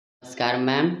नमस्कार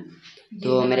मैम।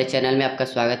 तो मेरे चैनल में आपका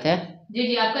स्वागत है।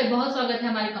 जी, आपका बहुत स्वागत है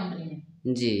हमारी कंपनी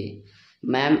में। जी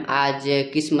मैम, आज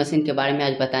किस मशीन के बारे में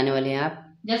आज बताने वाले हैं आप?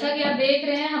 जैसा कि आप देख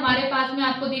रहे हैं हमारे पास में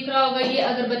आपको दिख रहा होगा, ये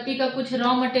अगरबत्ती का कुछ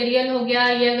रॉ मटेरियल हो गया।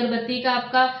 ये अगरबत्ती का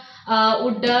आपका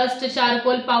वुड डस्ट,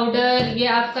 चारकोल पाउडर, ये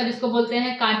आपका जिसको बोलते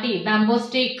हैं कांटी, बैम्बो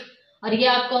स्टिक, और ये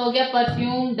आपका हो गया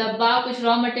परफ्यूम डब्बा, कुछ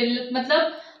रॉ मटेरियल।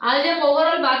 मतलब आज हम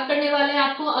ओवरऑल बात करने वाले हैं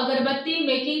आपको अगरबत्ती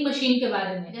मेकिंग मशीन के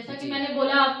बारे में। जैसा कि मैंने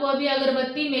बोला आपको अभी,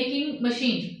 अगरबत्ती मेकिंग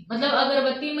मशीन मतलब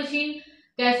अगरबत्ती मशीन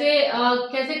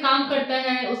कैसे काम करता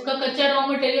है, उसका कच्चा रॉ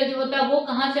मटेरियल जो होता है वो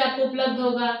कहाँ से आपको उपलब्ध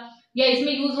होगा, या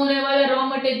इसमें यूज होने वाला रॉ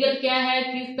मटेरियल क्या है,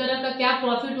 किस तरह का क्या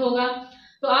प्रॉफिट होगा।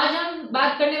 तो आज हम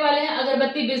बात करने वाले हैं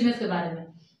अगरबत्ती बिजनेस के बारे में।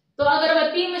 तो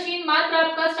अगरबत्ती मशीन मात्र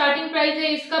आपका स्टार्टिंग प्राइस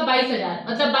है इसका 22,000,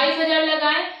 मतलब 22,000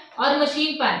 लगाएं और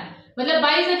मशीन पाए, मतलब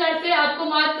 22,000 से आपको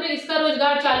मात्र इसका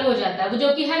रोजगार चालू हो जाता है,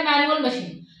 जो कि है मैनुअल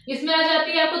मशीन। इसमें आ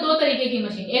जाती है आपको दो तरीके की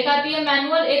मशीन, एक आती है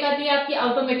मैनुअल, एक आती है आपकी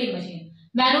ऑटोमेटिक मशीन।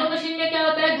 मैनुअल मशीन में क्या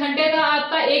होता है, घंटे का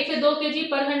आपका 1 से 2 केजी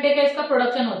पर घंटे का इसका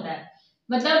प्रोडक्शन होता है।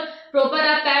 मतलब प्रॉपर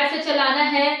आप पैर से चलाना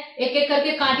है, एक एक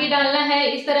करके कांटी डालना है,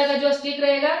 इस तरह का जो स्टिक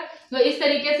रहेगा तो इस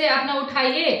तरीके से अपना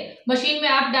उठाइए, मशीन में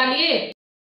आप डालिए।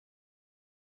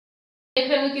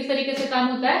 देख रहे हो किस तरीके से काम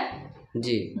होता है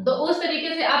जी। तो उस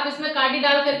तरीके से आप इसमें कांटी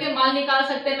डाल करके माल निकाल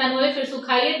सकते हैं मैनुअली, फिर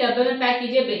सुखाइए, डब्बे में पैक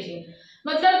कीजिए, बेचिए।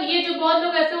 मतलब ये जो बहुत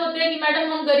लोग ऐसे होते हैं कि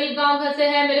मैडम हम गरीब गांव घर से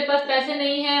हैं, मेरे पास पैसे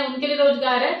नहीं है, उनके लिए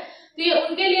रोजगार है, तो ये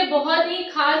उनके लिए बहुत ही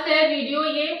खास है वीडियो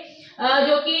ये,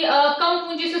 जो कि कम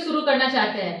पूंजी से शुरू करना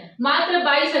चाहते हैं। मात्र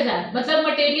 22,000, मतलब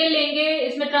मटेरियल लेंगे,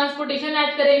 इसमें ट्रांसपोर्टेशन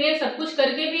ऐड करेंगे, सब कुछ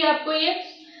करके भी आपको ये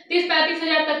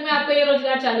 30-35,000 तक में आपका ये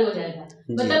रोजगार चालू हो जाएगा।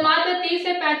 मतलब मात्र 30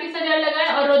 से 35,000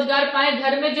 लगाए और रोजगार पाए।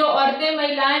 घर में जो औरतें,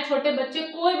 महिलाएं, छोटे बच्चे,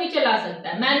 कोई भी चला सकता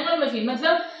है मैनुअल मशीन।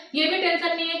 मतलब ये भी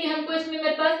टेंशन नहीं है कि हमको इसमें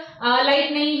मेरे पास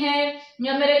लाइट नहीं है,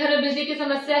 या मेरे घर में बिजली की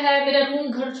समस्या है, मेरा रूम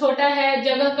घर छोटा है,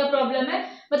 जगह का प्रॉब्लम है।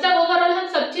 मतलब ओवरऑल हम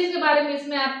सब चीज के बारे में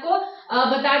इसमें आपको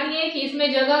बता दिए कि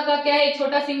इसमें जगह का क्या है, एक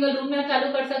छोटा सिंगल रूम में आप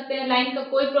चालू कर सकते हैं, लाइन का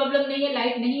कोई प्रॉब्लम नहीं है,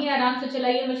 लाइट नहीं है, आराम से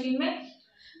चलाइए मशीन में।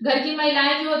 घर की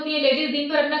महिलाएं जो होती है, लेडीज दिन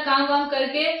भर अपना काम वाम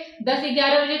करके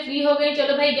 10-11 बजे फ्री हो गई,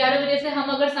 चलो भाई 11 बजे से हम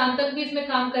अगर शाम तक भी इसमें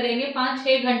काम करेंगे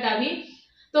 5-6 घंटा भी,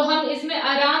 तो हम इसमें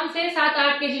आराम से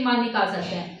 7-8 केजी माल निकाल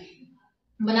सकते हैं।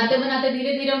 बनाते बनाते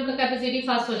धीरे धीरे उनका कैपेसिटी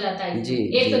फास्ट हो जाता है,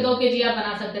 1 से 2 केजी आप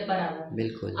बना सकते हैं पर आवर।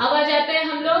 बिल्कुल। अब आ जाते हैं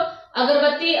हम लोग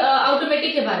अगरबत्ती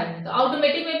ऑटोमेटिक के बारे में। तो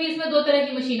ऑटोमेटिक में भी इसमें दो तरह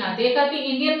की मशीन आती है, एक आती है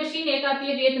इंडियन मशीन, एक आती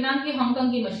है वियतनाम की,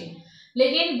 हांगकांग की मशीन।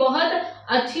 लेकिन बहुत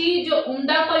अच्छी जो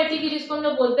उम्दा क्वालिटी की जिसको हम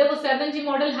लोग बोलते हैं, वो 7G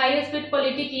model high speed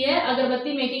quality की है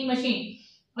अगरबत्ती मेकिंग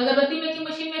मशीन। अगरबत्ती मेकिंग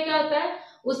मशीन में क्या होता है,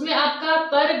 उसमें आपका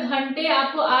पर घंटे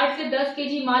आपको 8 से 10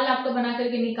 केजी माल आपको बना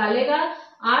करके निकालेगा।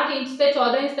 8 इंच से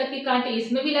 14 इंच तक की कांटे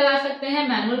इसमें भी लगा सकते हैं,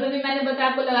 मैनुअल में भी मैंने बताया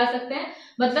आपको लगा सकते हैं।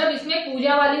 मतलब इसमें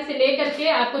पूजा वाली से लेकर के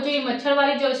आपको जो ये मच्छर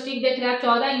वाली जो स्टिक देख रहे हैं आप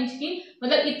 14 इंच की,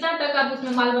 मतलब इतना तक आप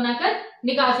उसमें माल बनाकर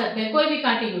निकाल सकते हैं, कोई भी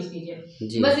कांटे यूज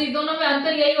कीजिए। बस इस दोनों में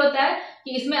अंतर यही होता है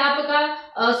कि इसमें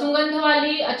आपका सुगंध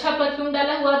वाली अच्छा परफ्यूम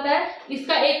डाला हुआ होता है,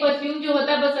 इसका एक परफ्यूम जो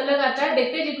होता है बस अलग आता है।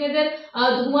 देखते जितने देर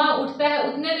धुआं उठता है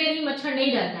उतने देर ही मच्छर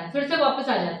नहीं रहता है, फिर से वापस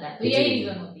आ जाता है, तो यही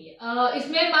रीजन होती है।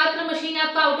 इसमें मात्र मशीन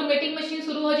आपका ऑटोमेटिक मशीन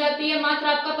शुरू हो जाती है मात्र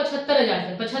आपका 75,000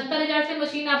 से। 75,000 से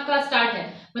मशीन आपका स्टार्ट है।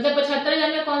 मतलब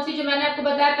 75,000 में कौन सी, जो मैंने आपको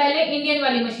बताया पहले, इंडियन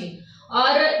वाली मशीन,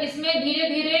 और इसमें धीरे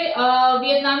धीरे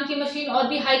वियतनाम की मशीन और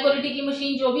भी हाई क्वालिटी की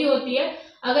मशीन जो भी होती है।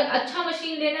 अगर अच्छा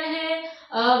मशीन लेना है,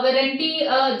 वारंटी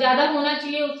ज्यादा होना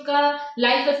चाहिए, उसका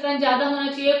लाइफ स्पैन ज्यादा होना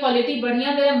चाहिए, क्वालिटी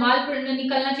बढ़िया मेरा माल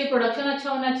निकलना चाहिए, प्रोडक्शन अच्छा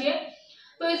होना चाहिए,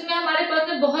 तो इसमें हमारे पास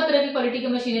में बहुत तरह की क्वालिटी की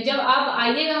मशीन है। जब आप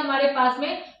आइएगा हमारे पास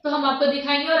में तो हम आपको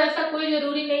दिखाएंगे। और ऐसा कोई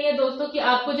जरूरी नहीं है दोस्तों कि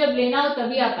आपको जब लेना हो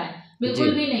तभी आप आए,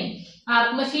 बिल्कुल भी नहीं।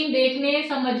 आप मशीन देखने,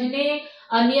 समझने,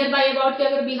 नियर बाय अबाउट के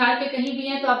अगर बिहार के कहीं भी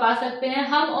हैं तो आप आ सकते हैं।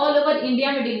 हम ऑल ओवर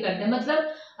इंडिया में डील करते हैं,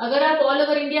 मतलब अगर आप ऑल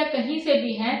ओवर इंडिया कहीं से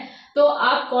भी हैं तो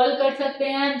आप कॉल कर सकते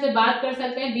हैं, हमसे बात कर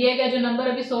सकते हैं। दिए गए जो नंबर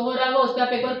अभी शो हो रहा होगा उस पर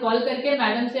आप एक बार कॉल करके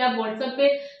मैडम से आप व्हाट्सएप पे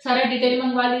सारा डिटेल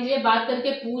मंगवा लीजिए, बात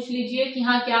करके पूछ लीजिए कि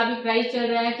हाँ क्या अभी प्राइस चल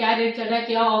रहा है, क्या रेट चल रहा है,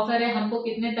 क्या ऑफर है, हमको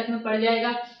कितने तक में पड़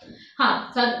जाएगा।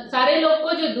 हाँ, सारे लोग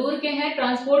को जो दूर के हैं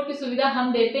ट्रांसपोर्ट की सुविधा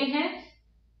हम देते हैं,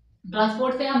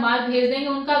 ट्रांसपोर्ट से हम माल भेज देंगे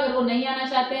उनका। अगर वो नहीं आना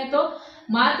चाहते हैं तो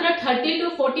मात्र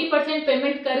 30-40%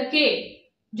 पेमेंट करके,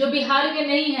 जो बिहार के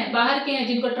नहीं है, बाहर के हैं,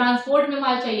 जिनको ट्रांसपोर्ट में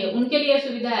माल चाहिए, उनके लिए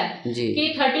सुविधा है कि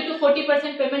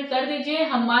 30-40% पेमेंट कर दीजिए,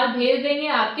 हम माल भेज देंगे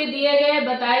आपके दिए गए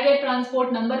बताए गए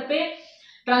ट्रांसपोर्ट नंबर पे।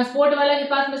 ट्रांसपोर्ट वाला के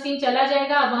पास मशीन चला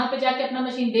जाएगा, आप वहां पे जाके अपना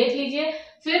मशीन देख लीजिए,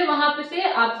 फिर वहां पे से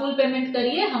आप फुल पेमेंट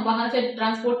करिए, हम वहां से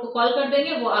ट्रांसपोर्ट को कॉल कर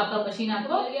देंगे, वो आपका मशीन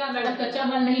आपको। मैडम कच्चा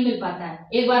माल नहीं मिल पाता है,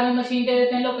 एक बार में मशीन दे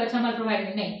देते हैं लोग, कच्चा माल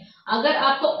प्रोवाइड नहीं। अगर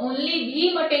आपको ओनली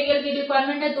भी मटेरियल की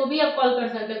रिक्वायरमेंट है तो भी आप कॉल कर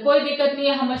सकते हैं, कोई दिक्कत नहीं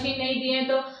है, हम मशीन नहीं दिए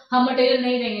तो हम मटेरियल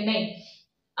नहीं देंगे, नहीं।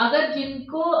 अगर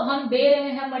जिनको हम दे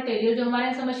रहे हैं मटेरियल, जो हमारे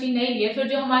यहाँ से मशीन नहीं लिए, फिर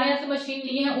जो हमारे यहाँ से मशीन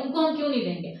लिए हैं उनको हम क्यों नहीं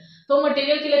देंगे? तो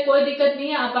मटेरियल के लिए कोई दिक्कत नहीं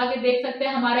है, आप आके देख सकते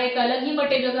हैं, हमारा एक अलग ही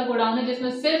मटेरियल का गोडाउन है जिसमें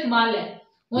सिर्फ माल है,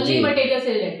 ओनली मटेरियल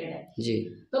से रिलेटेड है जी।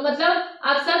 तो मतलब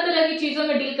आप सब तरह की चीजों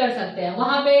में डील कर सकते हैं।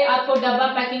 वहां पे आपको डब्बा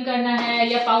पैकिंग करना है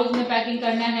या पाउच में पैकिंग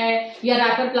करना है या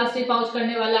रैपर प्लास्टिक पाउच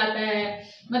करने वाला आता है,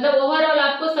 मतलब ओवरऑल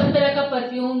आपको सब तरह का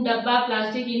परफ्यूम, डब्बा,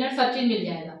 प्लास्टिक, इनर सब चीज मिल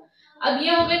जाएगा। अब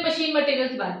ये हो गई मशीन मटेरियल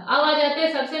की बात। अब आ जाते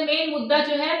हैं सबसे मेन मुद्दा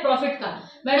जो है प्रॉफिट का।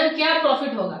 मैडम क्या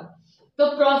प्रॉफिट होगा? तो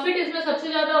प्रॉफिट इसमें सबसे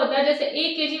ज्यादा होता है, जैसे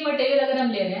 1 केजी मटेरियल अगर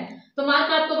हम ले रहे हैं तो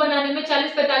मात्र आपको बनाने में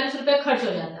 40-45 रुपए खर्च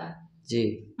हो जाता है जी।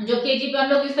 जो केजी पे हम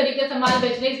लोग इस तरीके से माल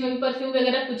बेच रहे हैं, इसमें भी परफ्यूम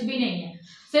वगैरह कुछ भी नहीं है,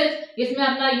 सिर्फ इसमें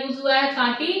अपना यूज हुआ है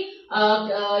कांटी,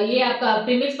 ये आपका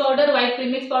premix powder, white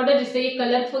premix powder जिससे ये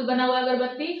कलरफुल बना हुआ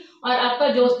अगरबत्ती, और आपका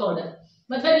जोस पाउडर,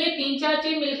 मतलब ये 3-4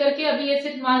 चीज मिलकर के अभी ये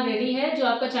सिर्फ माल रेडी है, जो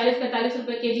आपका 40-45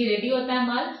 रुपए केजी रेडी होता है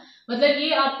माल। मतलब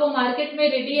ये आपको मार्केट में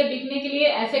रेडी है बिकने के लिए,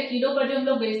 ऐसे किलो पर जो हम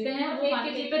लोग बेचते हैं, वो 1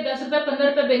 केजी पे 10 रुपए 15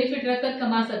 रुपए बेनिफिट रखकर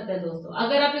कमा सकते हैं दोस्तों।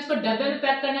 अगर आप इसको डब्बे में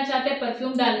पैक करना चाहते हैं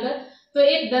परफ्यूम डालकर, तो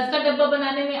एक 10 का डब्बा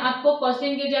बनाने में आपको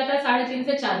कॉस्टिंग गिर जाता है 3.5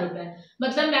 से 4 रुपए,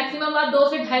 मतलब मैक्सिमम आप 2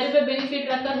 से 2.5 रुपए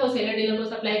बेनिफिट रखकर होलसेलर डीलर को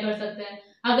सप्लाई कर सकते हैं।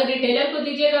 अगर रिटेलर को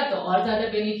दीजिएगा तो और ज्यादा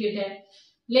बेनिफिट है,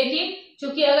 लेकिन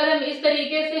चूंकि अगर हम इस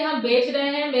तरीके से हम बेच रहे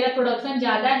हैं, मेरा प्रोडक्शन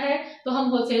ज्यादा है, तो हम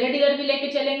होलसेलर डीलर भी लेके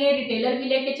चलेंगे, रिटेलर भी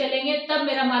लेके चलेंगे, तब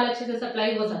मेरा माल अच्छे से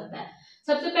सप्लाई हो सकता है।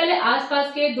 सबसे पहले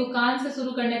आसपास के दुकान से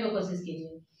शुरू करने की कोशिश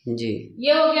कीजिए जी।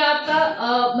 ये हो गया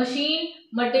आपका मशीन,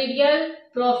 मटेरियल,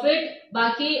 प्रॉफिट।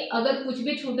 बाकी अगर कुछ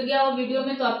भी छूट गया हो वीडियो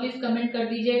में तो आप प्लीज कमेंट कर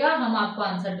दीजिएगा, हम आपको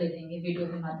आंसर दे देंगे वीडियो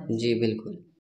के माध्यम से। जी बिल्कुल।